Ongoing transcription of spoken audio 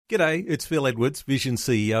G'day, it's Phil Edwards, Vision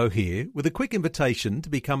CEO here, with a quick invitation to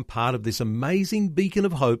become part of this amazing beacon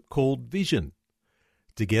of hope called Vision.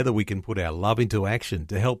 Together we can put our love into action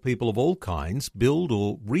to help people of all kinds build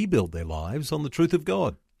or rebuild their lives on the truth of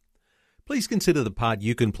God. Please consider the part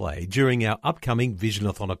you can play during our upcoming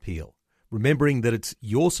Visionathon appeal, remembering that it's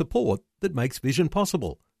your support that makes Vision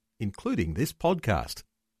possible, including this podcast.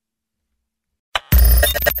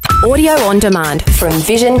 Audio on demand from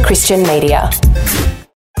Vision Christian Media.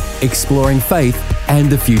 Exploring faith and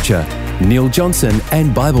the future. Neil Johnson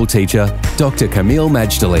and Bible teacher Dr. Kameel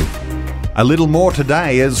Majdali. A little more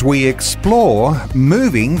today as we explore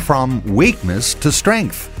moving from weakness to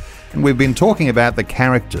strength. And we've been talking about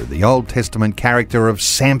the Old Testament character of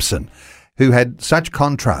Samson, who had such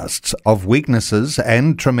contrasts of weaknesses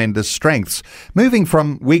and tremendous strengths. Moving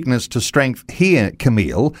from weakness to strength here,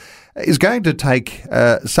 Kameel, is going to take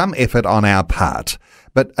some effort on our part,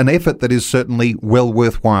 but an effort that is certainly well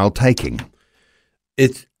worthwhile taking.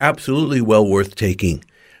 It's absolutely well worth taking.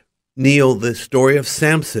 Neil, the story of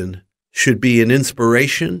Samson should be an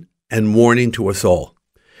inspiration and warning to us all.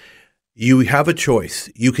 You have a choice.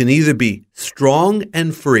 You can either be strong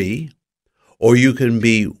and free, or you can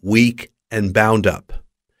be weak and bound up.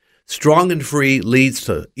 Strong and free leads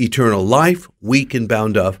to eternal life. Weak and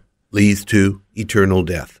bound up leads to eternal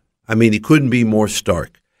death. I mean, it couldn't be more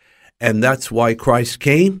stark. And that's why Christ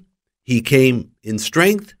came. He came in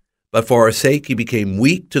strength, but for our sake, he became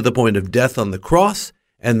weak to the point of death on the cross,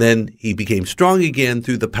 and then he became strong again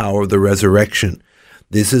through the power of the resurrection.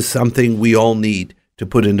 This is something we all need to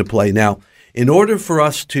put into play. Now, in order for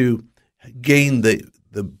us to gain the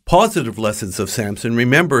positive lessons of Samson,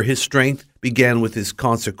 remember his strength began with his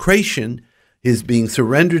consecration, his being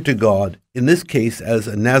surrendered to God, in this case as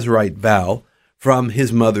a Nazirite vow from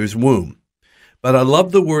his mother's womb. But I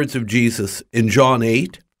love the words of Jesus in John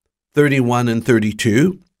 8:31 and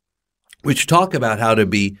 32, which talk about how to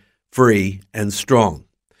be free and strong.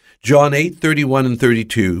 John 8:31 and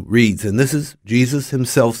 32 reads, and this is Jesus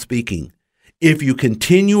himself speaking, "If you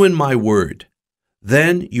continue in my word,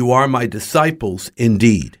 then you are my disciples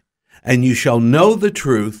indeed, and you shall know the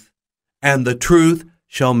truth, and the truth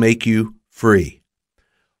shall make you free."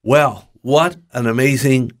 Well, what an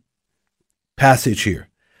amazing passage here.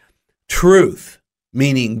 Truth,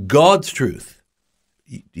 meaning God's truth,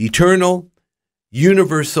 eternal,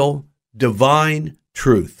 universal, divine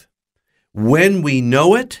truth. When we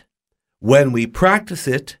know it, when we practice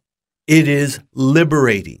it, it is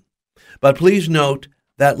liberating. But please note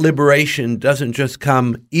that liberation doesn't just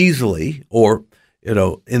come easily or, in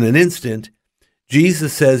an instant.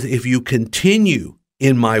 Jesus says, if you continue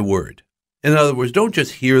in my word, in other words, don't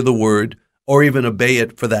just hear the word or even obey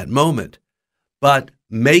it for that moment, but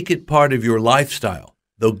make it part of your lifestyle,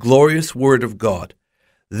 the glorious word of God.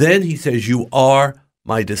 Then he says, you are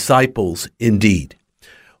my disciples indeed.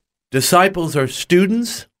 Disciples are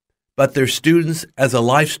students, but they're students as a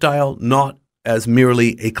lifestyle, not as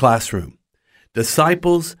merely a classroom.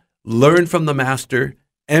 Disciples learn from the master,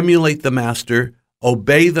 emulate the master,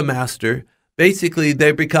 obey the master. Basically,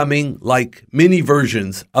 they're becoming like mini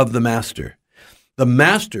versions of the master. The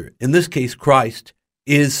master, in this case Christ,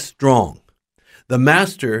 is strong. The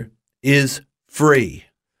master is free.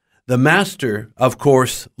 The master, of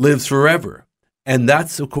course, lives forever. And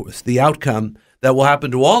that's, of course, the outcome that will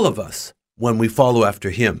happen to all of us when we follow after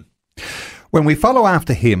him. When we follow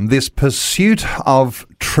after him, this pursuit of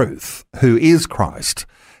truth, who is Christ,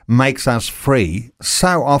 makes us free.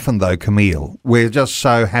 So often, though, Kameel, we're just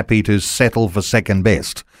so happy to settle for second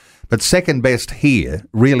best. But second best here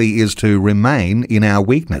really is to remain in our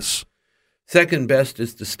weakness. Second best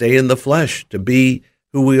is to stay in the flesh, to be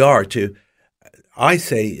who we are,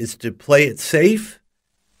 is to play it safe,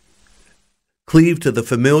 cleave to the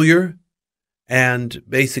familiar, and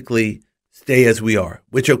basically stay as we are,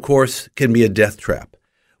 which of course can be a death trap.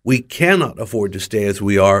 We cannot afford to stay as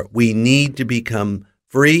we are. We need to become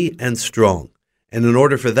free and strong. And in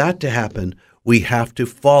order for that to happen, we have to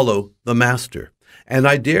follow the master. And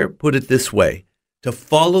I dare put it this way, to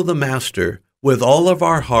follow the master with all of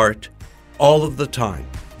our heart, all of the time.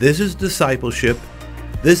 This is discipleship.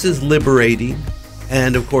 This is liberating.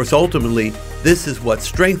 And of course, ultimately, this is what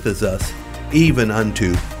strengthens us even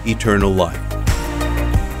unto eternal life.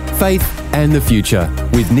 Faith and the Future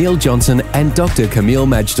with Neil Johnson and Dr. Kameel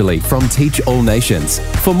Majdali from Teach All Nations.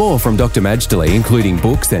 For more from Dr. Majdali, including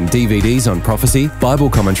books and DVDs on prophecy, Bible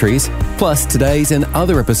commentaries, plus today's and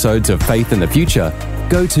other episodes of Faith and the Future,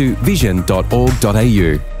 go to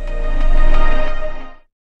vision.org.au.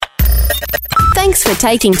 Thanks for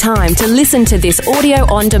taking time to listen to this audio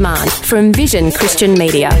on demand from Vision Christian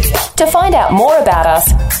Media. To find out more about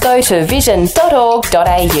us, go to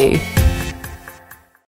vision.org.au.